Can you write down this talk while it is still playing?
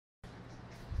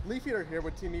Leafeater here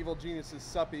with Team Evil Genius's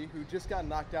Suppy, who just got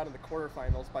knocked out in the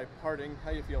quarterfinals by parting.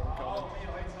 How you feeling, Cohen?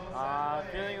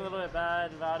 Feeling a little bit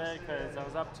bad about it because I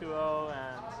was up 2-0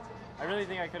 and I really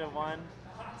think I could have won.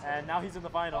 And now he's in the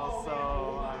finals,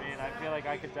 so I mean, I feel like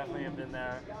I could definitely have been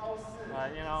there.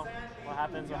 But you know, what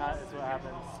happens is what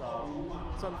happens. So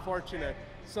it's unfortunate.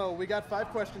 So we got 5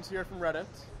 questions here from Reddit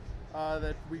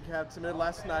that we had submitted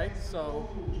last night. So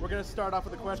we're going to start off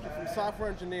with a question from Software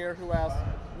Engineer who asked,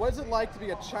 what is it like to be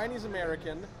a Chinese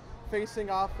American facing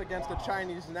off against a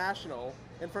Chinese national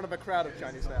in front of a crowd of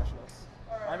Chinese nationals?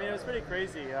 I mean, it was pretty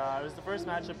crazy. It was the first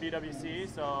match of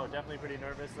BWC, so definitely pretty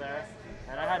nervous there.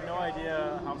 And I had no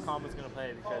idea how Com was going to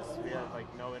play because we had like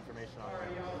no information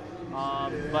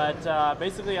on him. But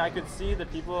basically, I could see the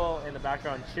people in the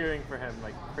background cheering for him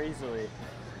like crazily.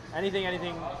 Anytime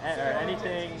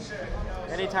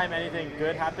anything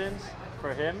good happened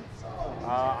for him,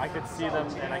 I could see them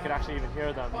and I could actually even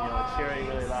hear them, cheering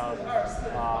really loud.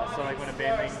 So like when a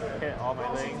banning hit all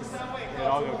my links, it would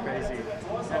all go crazy.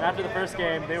 And after the first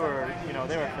game, they were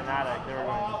fanatic. They were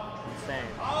going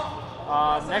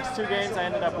insane. Next 2 games, I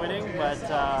ended up winning, but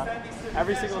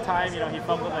every single time, he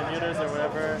fumbled my muters or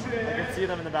whatever, I could see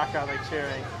them in the background like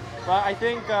cheering. But I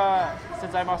think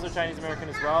since I'm also Chinese American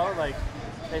as well, like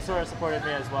they sort of supported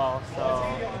me as well. So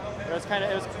it was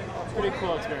a pretty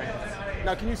cool experience.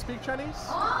 Now, can you speak Chinese?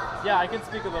 Yeah, I can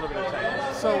speak a little bit of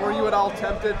Chinese. So were you at all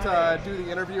tempted to do the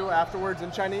interview afterwards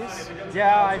in Chinese?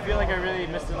 Yeah, I feel like I really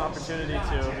missed an opportunity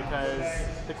to because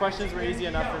the questions were easy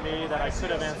enough for me that I could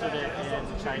have answered it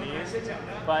in Chinese,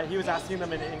 but he was asking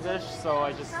them in English, so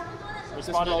I just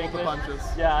responded in English. The punches.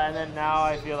 Yeah, and then now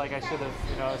I feel like I should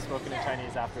have spoken in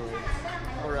Chinese afterwards.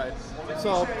 All right.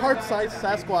 So part-sized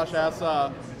Sasquatch asks,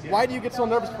 why do you get so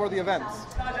nervous before the events?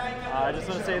 I just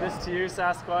want to say this to you,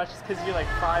 Sasquatch, just because you like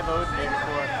 5-0'd me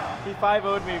before. He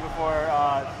 5-0'd me before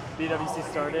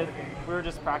BWC started. We were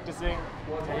just practicing,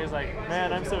 and he was like,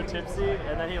 "Man, I'm so tipsy,"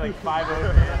 and then he like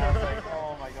 5-0'd me, and I was like,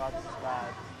 "Oh my God, this is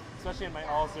bad," especially in my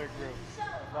all-cert group.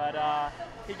 But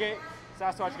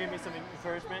Sasquatch gave me some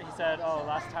encouragement. He said, "Oh,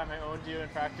 last time I owned you in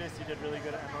practice, you did really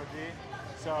good at MLG."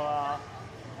 So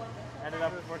ended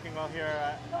up working well here.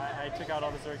 I took out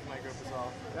all the Zergs in my group as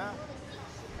well. Yeah.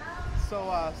 So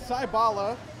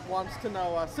Saibala wants to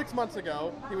know, 6 months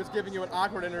ago, he was giving you an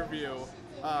awkward interview,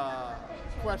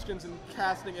 questions and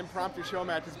casting impromptu show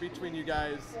matches between you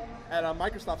guys at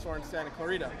Microsoft Store in Santa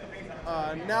Clarita.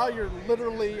 Now you're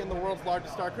literally in the world's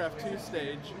largest Starcraft 2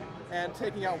 stage and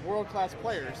taking out world-class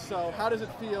players. So how does it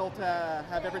feel to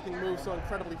have everything move so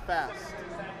incredibly fast?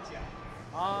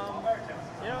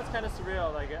 It's kind of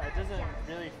surreal. Like, it doesn't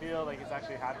really feel like it's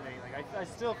actually happening. Like, I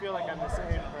still feel like I'm the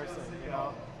same person,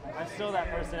 I'm still that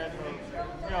person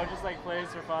who, just like plays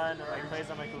for fun, and like plays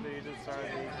on my collegiate Star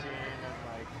League team, and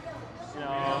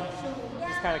like,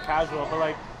 just kind of casual. But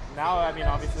like, now, I mean,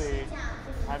 obviously,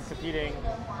 I'm competing,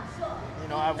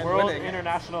 at world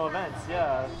international events,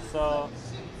 yeah. So,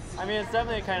 I mean, it's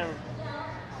definitely kind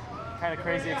of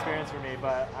crazy experience for me,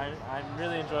 but I'm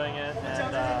really enjoying it,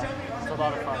 and it's a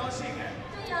lot of fun.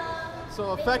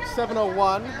 So Effect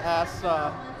 701 asks,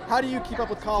 how do you keep up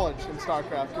with college in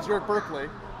StarCraft? Because you're at Berkeley,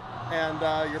 and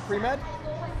you're pre-med,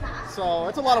 so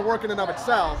it's a lot of work in and of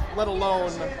itself, let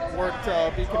alone work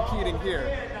to be competing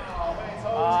here.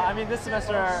 I mean, this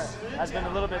semester has been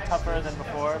a little bit tougher than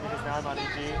before because now I'm on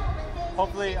EG.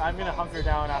 Hopefully, I'm going to hunker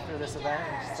down after this event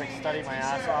and just like study my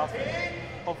ass off and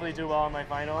hopefully do well in my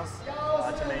finals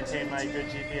to maintain my good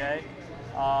GPA.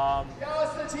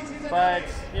 But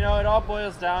it all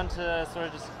boils down to sort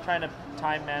of just trying to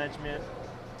manage your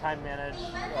time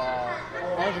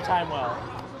well.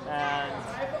 And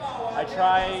I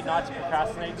try not to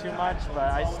procrastinate too much,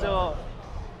 but I still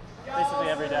basically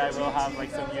every day I will have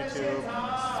like some YouTube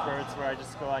spurts where I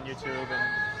just go on YouTube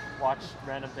and watch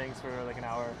random things for like an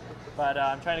hour. But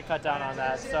I'm trying to cut down on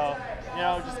that. So,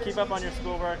 just keep up on your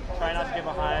schoolwork, try not to get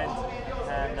behind,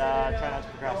 and try not to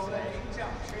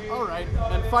procrastinate. All right.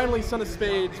 And finally, Son of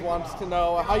Spades wants to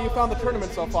know how you found the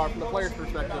tournament so far from the player's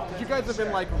perspective. Because you guys have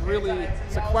been like really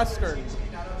sequestered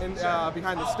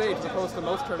behind the stage as opposed to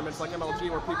most tournaments like MLG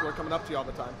where people are coming up to you all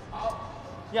the time.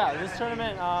 Yeah, this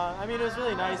tournament, I mean, it was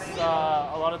really nice,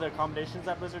 a lot of the accommodations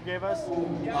that Blizzard gave us. So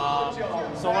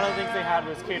one of the things they had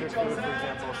was catered food, for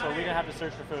example, so we didn't have to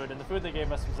search for food, and the food they gave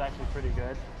us was actually pretty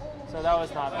good. So that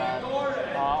was not bad.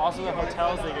 Also the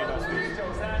hotels they gave us were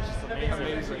just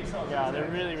amazing. Yeah,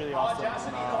 they're really, really awesome.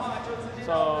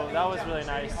 So that was really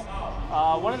nice.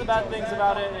 One of the bad things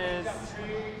about it is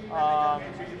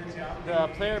the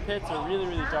player pits are really,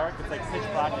 really dark. It's like pitch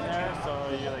black in there,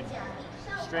 so you like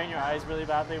strain your eyes really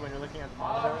badly when you're looking at the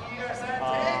monitor.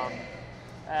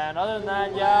 And other than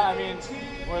that, yeah, I mean,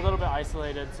 we're a little bit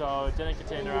isolated, so didn't get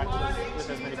to interact with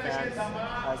as many fans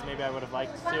as maybe I would have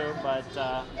liked to. But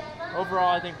overall,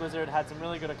 I think Blizzard had some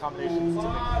really good accommodations to make the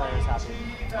players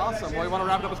happy. Awesome. Well, you want to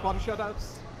wrap it up with sponsor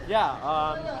shout-outs? Yeah,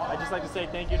 I'd just like to say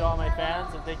thank you to all my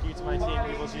fans and thank you to my team,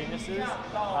 Evil Geniuses,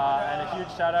 and a huge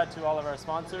shout out to all of our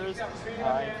sponsors,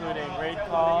 including Raid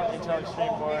Call, Intel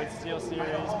Extreme Boards, Steel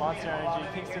Series, Monster Energy,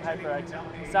 Kingston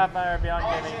HyperX, Sapphire, Beyond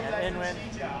Gaming, and Inwin.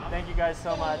 Thank you guys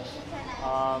so much,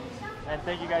 and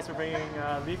thank you guys for bringing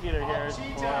Leaf Eater here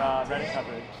for Reddit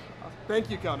coverage. Thank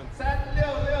you, Conan.